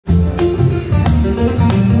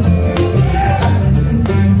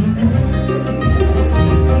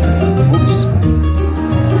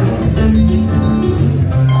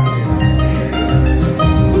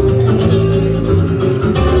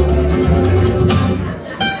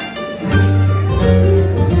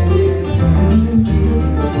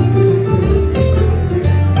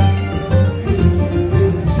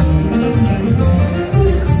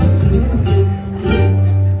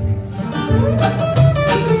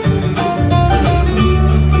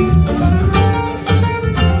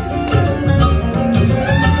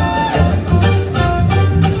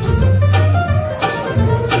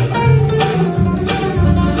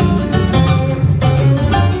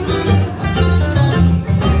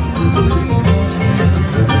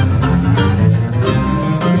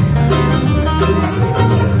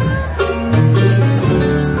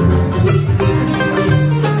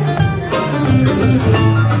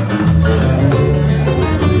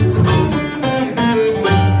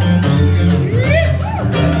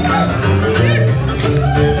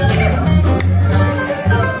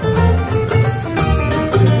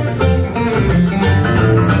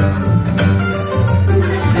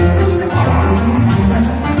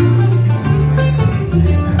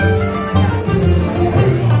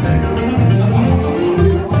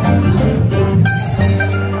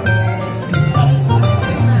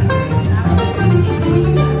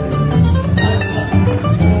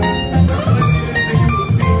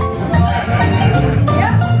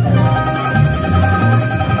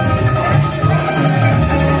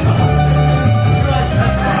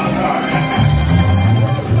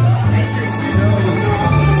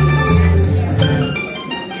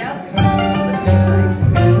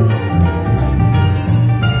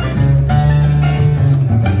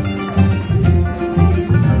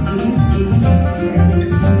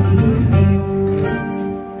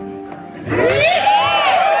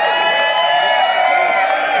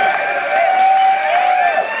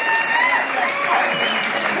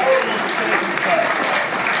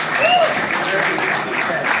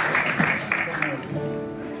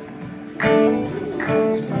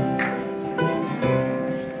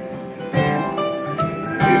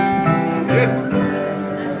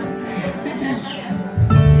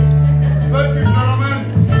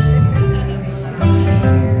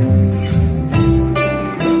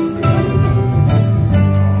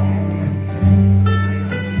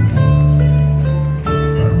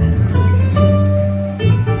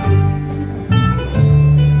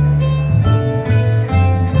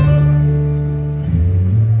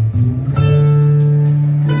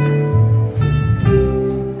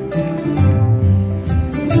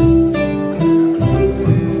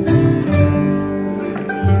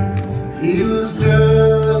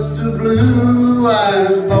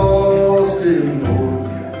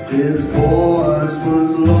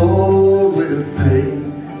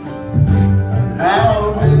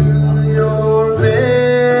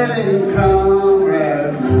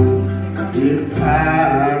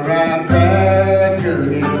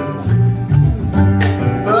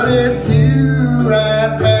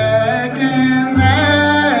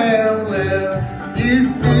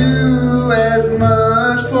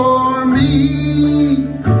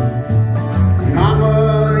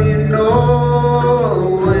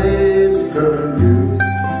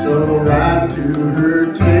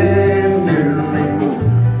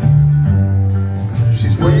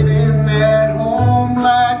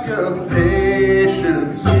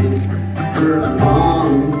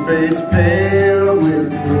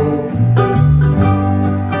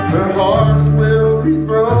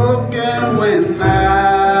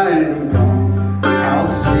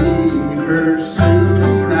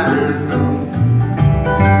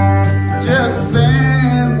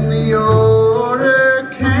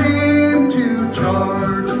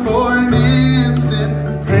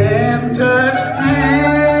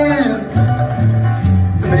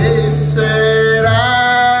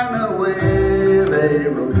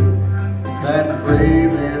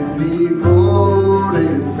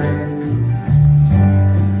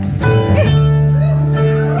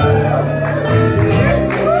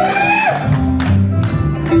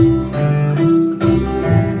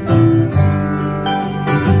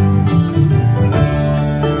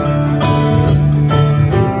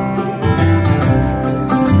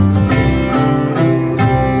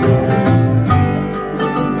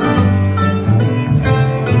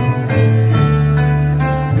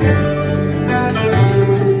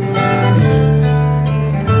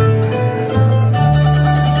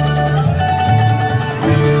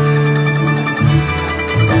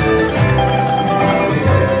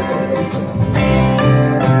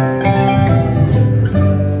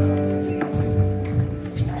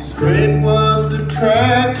Straight was the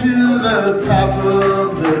track to the top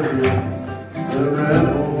of the hill. The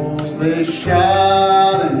rebels, they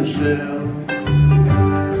shot and shelled.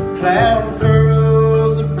 Cloud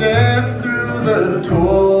furrows of death through the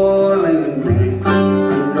toiling breeze.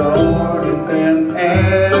 Guarded them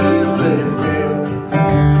as they fell.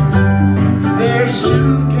 There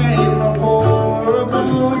soon came a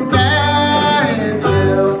horrible dying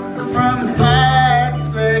yell from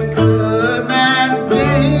heights they could not gain.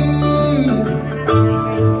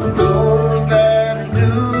 Those that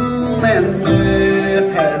doom and death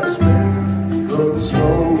had spared rode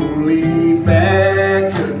slowly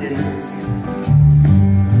back again.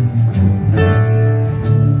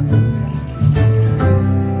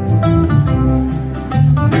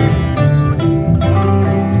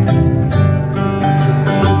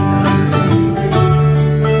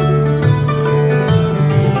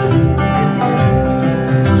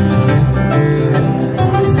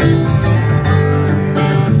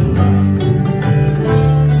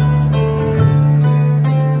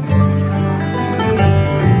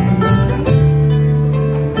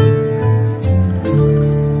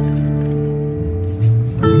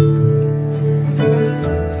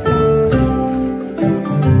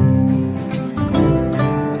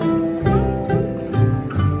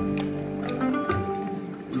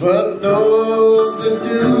 But those that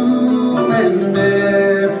doom and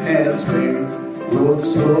death had spared rode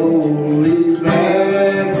slowly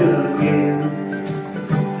back again.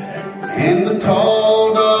 And the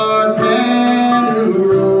tall dark man who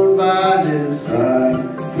rode by his side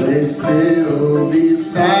lay still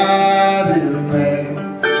beside him there.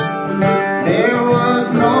 There was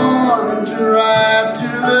no one to ride to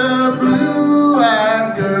the blue